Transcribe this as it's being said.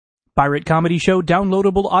Pirate Comedy Show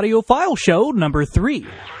downloadable audio file show number 3.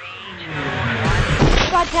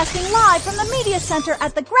 Broadcasting live from the Media Center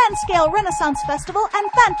at the Grand Scale Renaissance Festival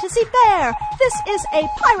and Fantasy Fair. This is a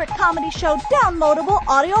Pirate Comedy Show downloadable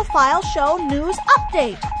audio file show news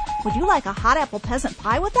update. Would you like a hot apple peasant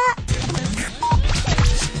pie with that?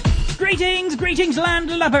 Greetings, land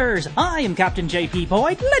lubbers! I am Captain J.P.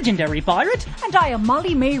 Boyd, legendary pirate. And I am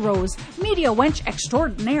Molly Mayrose, media wench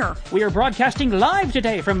extraordinaire. We are broadcasting live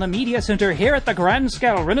today from the Media Center here at the Grand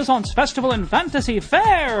Scale Renaissance Festival and Fantasy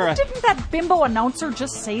Fair. Didn't that bimbo announcer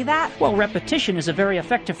just say that? Well, repetition is a very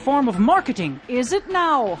effective form of marketing. Is it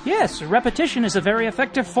now? Yes, repetition is a very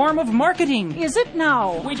effective form of marketing. Is it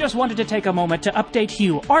now? We just wanted to take a moment to update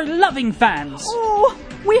you, our loving fans. Oh,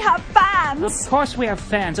 we have fans. Of course we have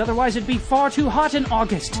fans, otherwise it'd be far too hot in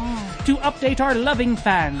August. To update our loving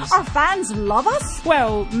fans. Our fans love us?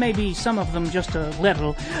 Well, maybe some of them just a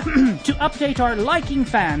little. To update our liking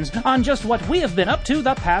fans on just what we have been up to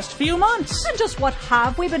the past few months. And just what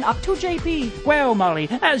have we been up to, JP? Well, Molly,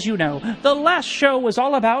 as you know, the last show was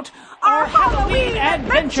all about our Halloween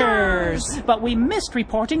adventures! But we missed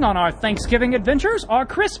reporting on our Thanksgiving adventures, our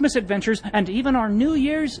Christmas adventures, and even our New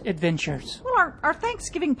Year's adventures. Well, our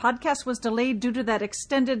Thanksgiving podcast was delayed due to that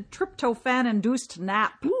extended tryptophan-induced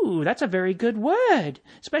nap. Ooh, that's a very good word,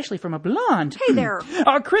 especially from a blonde. Hey there.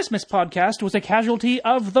 Our Christmas podcast was a casualty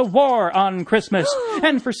of the war on Christmas.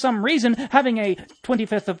 And for some reason, having a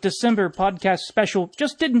 25th of December podcast special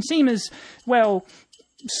just didn't seem as, well,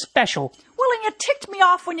 special. Well, and you ticked me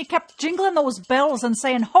off when you kept jingling those bells and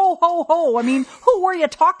saying, ho, ho, ho. I mean, who were you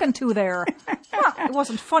talking to there? Well, it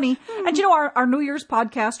wasn't funny. And you know, our New Year's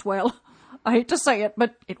podcast, well, I hate to say it,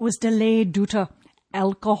 but it was delayed due to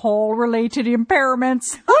alcohol-related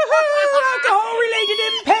impairments. Alcohol-related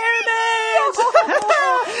impairments!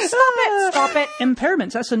 Stop it.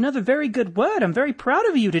 Impairments, that's another very good word. I'm very proud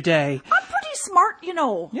of you today. I'm pretty smart, you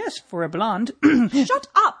know. Yes, for a blonde. Shut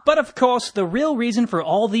up. But of course, the real reason for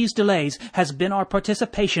all these delays has been our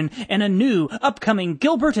participation in a new, upcoming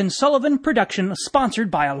Gilbert and Sullivan production sponsored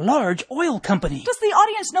by a large oil company. Does the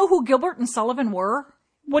audience know who Gilbert and Sullivan were?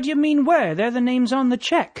 What do you mean where? They're the names on the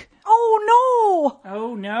check. Oh, no.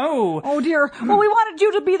 Oh, no. Oh, dear. Well, we wanted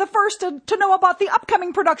you to be the first to know about the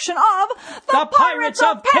upcoming production of The Pirates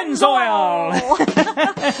of Pennzoil.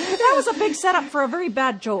 That was a big setup for a very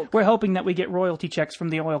bad joke. We're hoping that we get royalty checks from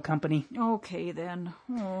the oil company. Okay, then.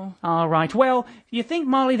 Oh. All right. Well, you think,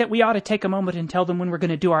 Molly, that we ought to take a moment and tell them when we're going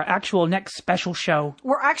to do our actual next special show?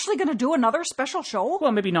 We're actually going to do another special show?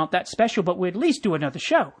 Well, maybe not that special, but we'll at least do another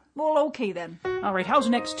show. Well, okay, then. All right. How's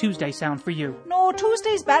next Tuesday sound for you? No,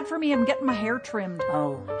 Tuesday's bad for me. I'm getting my hair trimmed.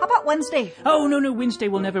 Oh. How about Wednesday? Oh, no, Wednesday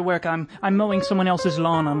will never work. I'm mowing someone else's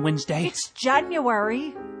lawn on Wednesday. It's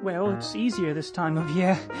January. Well, it's easier this time of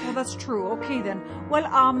year. Well, that's true. Okay, then. Well,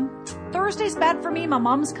 Thursday's bad for me. My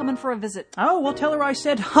mom's coming for a visit. Oh, well, tell her I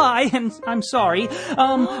said hi, and I'm sorry.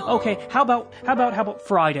 Okay, how about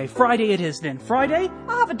Friday? Friday it is, then. Friday?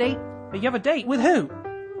 I'll have a date. You have a date with who?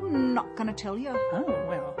 Not gonna tell you. Oh,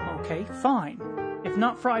 well, okay, fine. If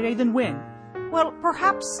not Friday, then when? Well,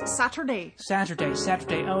 perhaps Saturday. Saturday.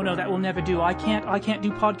 Oh, no, that will never do. I can't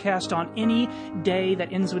do podcast on any day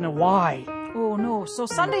that ends in a Y. Oh, no. So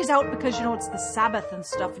Sunday's out because, you know, it's the Sabbath and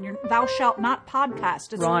stuff, and thou shalt not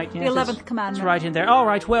podcast. It's right, the yes, 11th commandment. It's right in there. All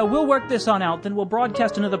right, well, we'll work this on out. Then we'll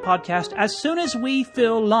broadcast another podcast as soon as we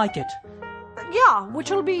feel like it. Yeah,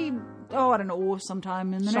 which will be, I don't know,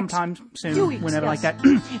 sometime in the sometime soon, few weeks, whenever yes. like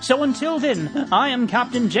that. So until then, I am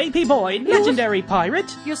Captain J.P. Boyd, legendary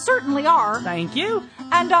pirate. You certainly are. Thank you.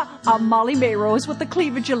 And I'm Molly Mayrose with the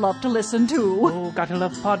cleavage you love to listen to. Oh, gotta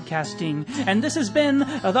love podcasting. And this has been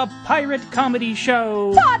the Pirate Comedy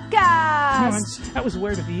Show. Podcast! That was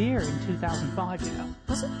Word of the Year in 2005, you know.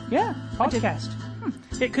 Was it? Yeah, podcast.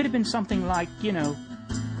 It could have been something like, you know...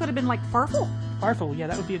 Could have been like farfel. Farfel, yeah,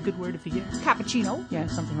 that would be a good word of the year. Cappuccino. Yeah,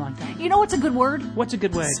 something like that. You know what's a good word? What's a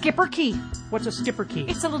good word? Skipper key. What's a skipper key?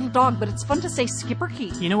 It's a little dog, but it's fun to say skipper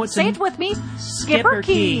key. You know what's Say it with me. Skipper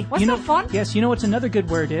key. Wasn't that fun? Yes, you know what's another good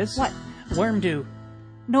word is? What? Wormdo.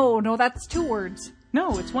 No, that's 2 words.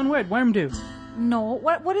 No, it's 1 word, wormdo. No,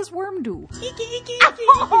 what is worm do? Icky.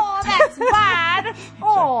 Oh, that's bad.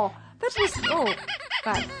 Oh, that was,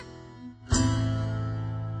 bad.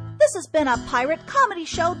 This has been a Pirate Comedy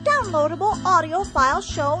Show downloadable audio file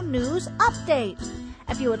show news update.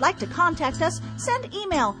 If you would like to contact us, send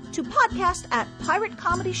email to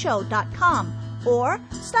podcast@piratecomedyshow.com or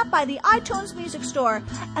stop by the iTunes Music Store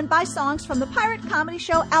and buy songs from the Pirate Comedy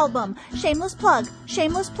Show album. Shameless plug.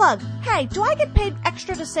 Hey, do I get paid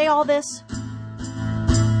extra to say all this?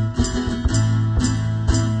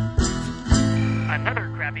 Another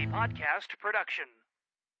Crappy Podcast production.